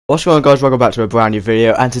What's going on, guys? Welcome back to a brand new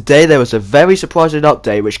video, and today there was a very surprising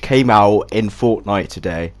update which came out in Fortnite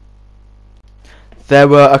today. There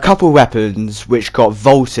were a couple weapons which got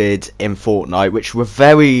vaulted in Fortnite, which were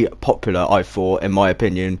very popular, I thought, in my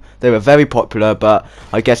opinion. They were very popular, but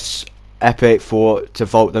I guess Epic thought to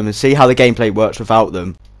vault them and see how the gameplay works without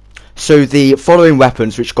them. So the following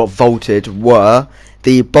weapons which got vaulted were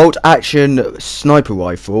the bolt action sniper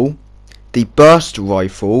rifle, the burst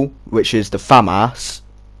rifle, which is the FAMAS,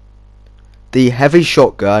 the heavy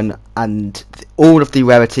shotgun, and all of the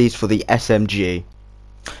rarities for the SMG.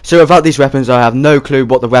 So without these weapons, I have no clue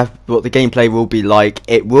what the gameplay will be like.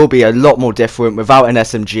 It will be a lot more different without an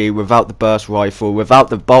SMG, without the burst rifle, without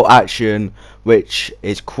the bolt action, which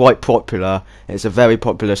is quite popular. It's a very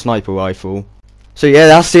popular sniper rifle. So yeah,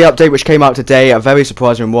 that's the update which came out today. A very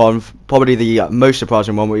surprising one, probably the most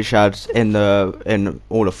surprising one which had in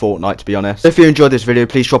all of Fortnite, to be honest. If you enjoyed this video,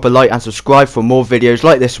 please drop a like and subscribe for more videos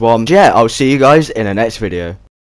like this one. Yeah, I'll see you guys in the next video.